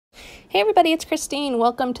Hey everybody, it's Christine.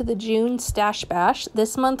 Welcome to the June Stash Bash.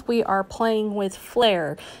 This month we are playing with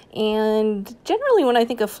Flair. And generally when I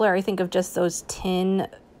think of Flair, I think of just those tin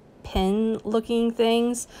pin looking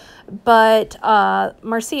things. But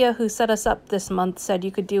Marcia, who set us up this month, said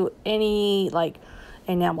you could do any like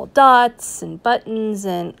enamel dots and buttons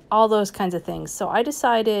and all those kinds of things. So I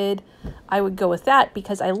decided I would go with that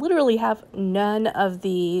because I literally have none of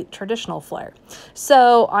the traditional Flair.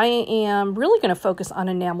 So I am really going to focus on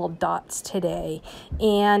enamel dots today.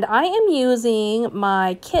 And I am using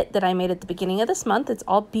my kit that I made at the beginning of this month. It's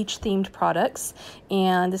all beach themed products.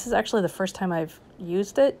 And this is actually the first time I've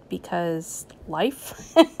used it because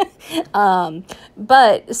life.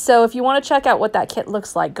 But so if you want to check out what that kit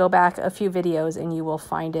looks like, go back a few videos and you will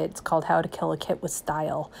find it. It's called How to Kill a Kit with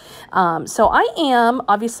Style. So I am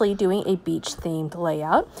obviously doing a beach themed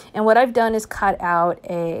layout, and what I've done is cut out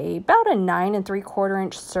about a 9 3/4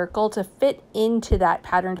 inch circle to fit into that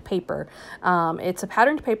patterned paper. It's a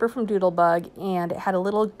patterned paper from Doodlebug, and it had a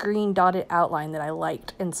little green dotted outline that I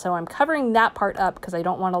liked, and so I'm covering that part up because I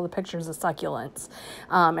don't want all the pictures of succulents.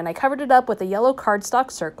 And I covered it up with a yellow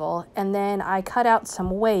cardstock circle, and then I cut out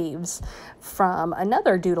some waves from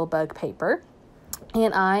another Doodlebug paper,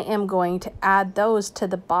 and I am going to add those to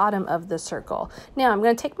the bottom of the circle. Now I'm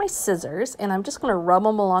going to take my scissors and I'm just going to rub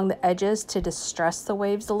them along the edges to distress the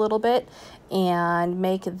waves a little bit and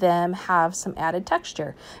make them have some added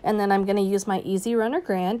texture. And then I'm going to use my Easy Runner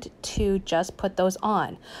Grand to just put those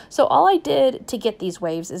on. So all I did to get these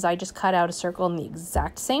waves is I just cut out a circle in the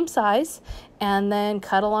exact same size and then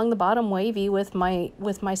cut along the bottom wavy with my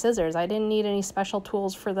scissors. I didn't need any special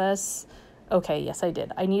tools for this. Okay, yes, I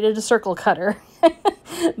did. I needed a circle cutter.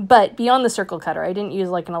 But beyond the circle cutter, I didn't use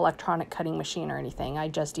like an electronic cutting machine or anything. I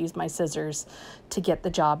just used my scissors to get the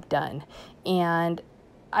job done. And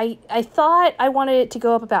I thought I wanted it to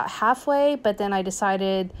go up about halfway, but then I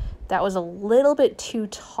decided that was a little bit too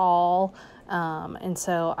tall. And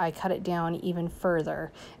so I cut it down even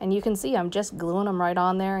further. And you can see I'm just gluing them right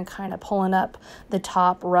on there and kind of pulling up the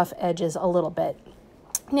top rough edges a little bit.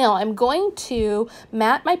 Now I'm going to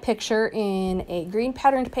mat my picture in a green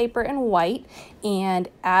patterned paper and white and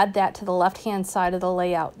add that to the left-hand side of the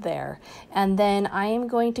layout there. And then I am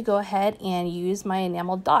going to go ahead and use my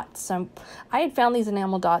enamel dots. So I had found these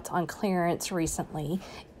enamel dots on clearance recently,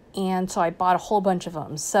 and so I bought a whole bunch of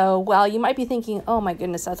them. So while you might be thinking, oh my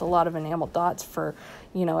goodness, that's a lot of enamel dots for,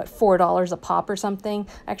 you know, at $4 a pop or something,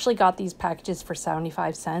 I actually got these packages for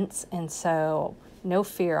 75 cents. And so no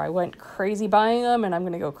fear, I went crazy buying them, and I'm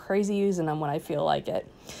going to go crazy using them when I feel like it.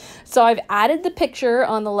 So I've added the picture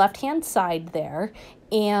on the left-hand side there,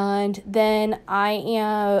 and then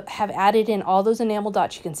I have added in all those enamel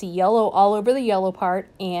dots. You can see yellow all over the yellow part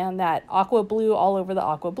and that aqua blue all over the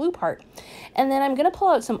aqua blue part. And then I'm going to pull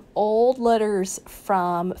out some old letters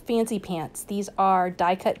from Fancy Pants. These are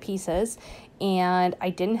die-cut pieces, and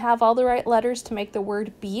I didn't have all the right letters to make the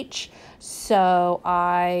word beach, so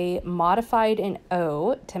I modified an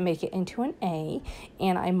O to make it into an A,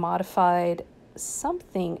 and I modified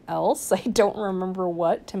something else, I don't remember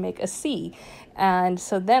what, to make a C. And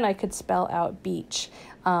so then I could spell out beach.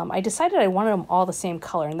 I decided I wanted them all the same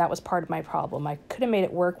color, and that was part of my problem. I could have made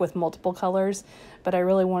it work with multiple colors, but I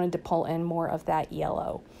really wanted to pull in more of that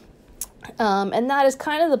yellow. And that is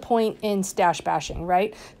kind of the point in stash bashing,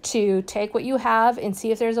 right? To take what you have and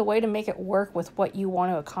see if there's a way to make it work with what you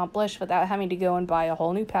want to accomplish without having to go and buy a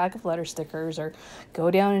whole new pack of letter stickers or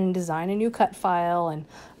go down and design a new cut file and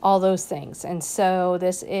all those things. And so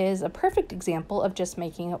this is a perfect example of just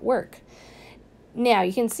making it work. Now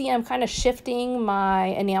you can see I'm kind of shifting my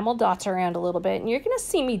enamel dots around a little bit, and you're going to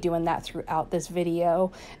see me doing that throughout this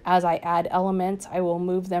video. As I add elements, I will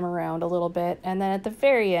move them around a little bit, and then at the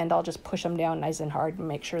very end I'll just push them down nice and hard and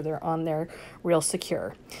make sure they're on there real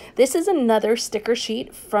secure. This is another sticker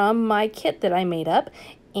sheet from my kit that I made up,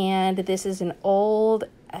 and this is an old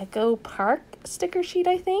Echo Park sticker sheet,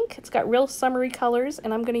 I think. It's got real summery colors,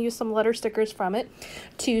 and I'm going to use some letter stickers from it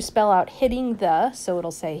to spell out hitting the, so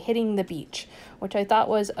it'll say hitting the beach, which I thought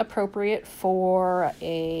was appropriate for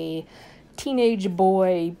a teenage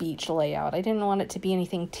boy beach layout. I didn't want it to be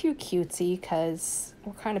anything too cutesy because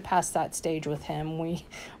we're kind of past that stage with him.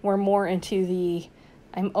 We're more into the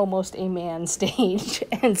I'm almost a man stage,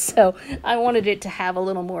 and so I wanted it to have a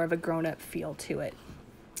little more of a grown-up feel to it.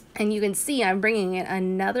 And you can see I'm bringing in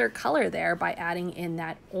another color there by adding in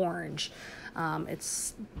that orange.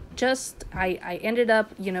 It's just, I ended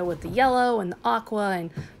up, you know, with the yellow and the aqua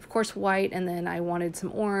and of course white, and then I wanted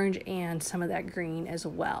some orange and some of that green as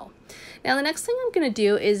well. Now the next thing I'm going to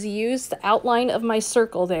do is use the outline of my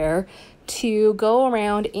circle there to go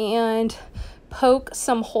around and poke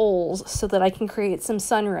some holes so that I can create some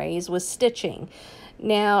sun rays with stitching.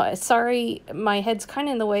 Now, sorry, my head's kind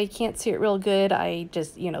of in the way, can't see it real good. I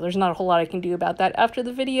just, you know, there's not a whole lot I can do about that after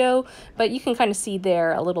the video, but you can kind of see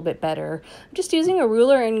there a little bit better. I'm just using a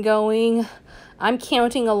ruler and I'm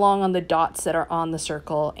counting along on the dots that are on the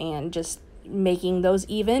circle and just making those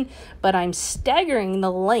even, but I'm staggering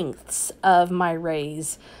the lengths of my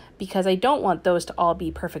rays because I don't want those to all be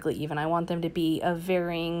perfectly even. I want them to be of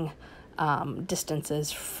varying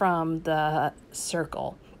distances from the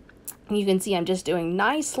circle. You can see I'm just doing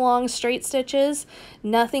nice long straight stitches,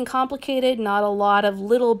 nothing complicated, not a lot of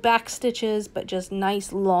little back stitches, but just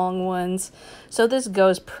nice long ones. So this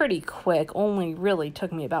goes pretty quick, only really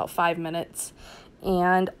took me about 5 minutes.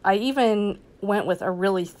 And I even went with a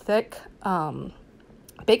really thick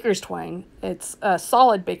baker's twine. It's a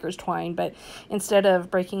solid baker's twine, but instead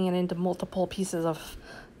of breaking it into multiple pieces of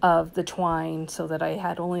the twine so that I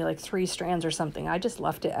had only like 3 strands or something, I just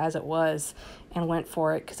left it as it was and went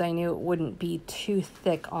for it because I knew it wouldn't be too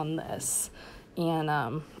thick on this.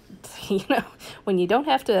 And you know, when you don't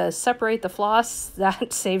have to separate the floss,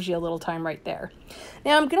 that saves you a little time right there.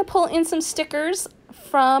 Now I'm gonna pull in some stickers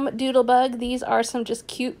from Doodlebug. These are some just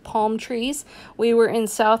cute palm trees. We were in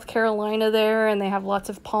South Carolina there, and they have lots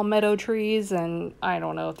of palmetto trees, and I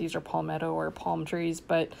don't know if these are palmetto or palm trees,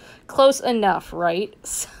 but close enough, right?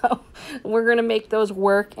 So we're gonna make those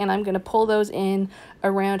work, and I'm gonna pull those in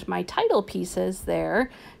around my title pieces there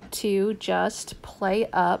to just play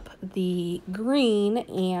up the green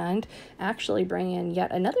and actually bring in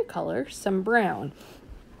yet another color, some brown.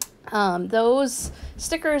 Those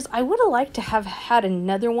stickers, I would have liked to have had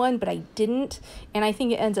another one, but I didn't, and I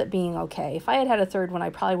think it ends up being okay. If I had had a third one, I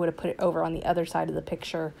probably would have put it over on the other side of the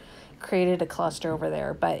picture, created a cluster over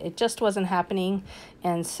there, but it just wasn't happening,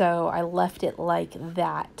 and so I left it like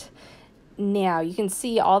that. Now you can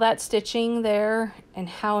see all that stitching there and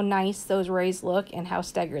how nice those rays look and how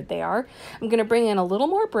staggered they are. I'm going to bring in a little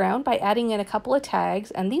more brown by adding in a couple of tags,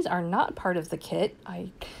 and these are not part of the kit. I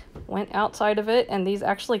went outside of it, and these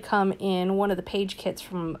actually come in one of the page kits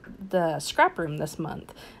from the scrap room this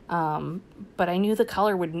month. But I knew the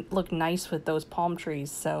color would look nice with those palm trees,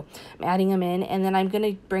 so I'm adding them in, and then I'm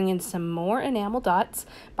going to bring in some more enamel dots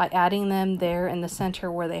by adding them there in the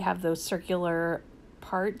center where they have those circular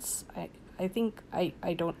parts. I think I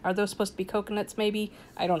don't, are those supposed to be coconuts maybe?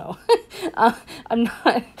 I don't know. I'm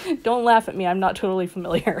not, don't laugh at me, I'm not totally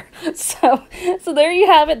familiar. So there you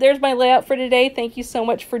have it. There's my layout for today. Thank you so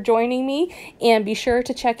much for joining me, and be sure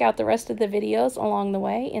to check out the rest of the videos along the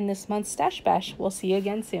way in this month's Stash Bash. We'll see you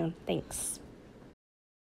again soon. Thanks.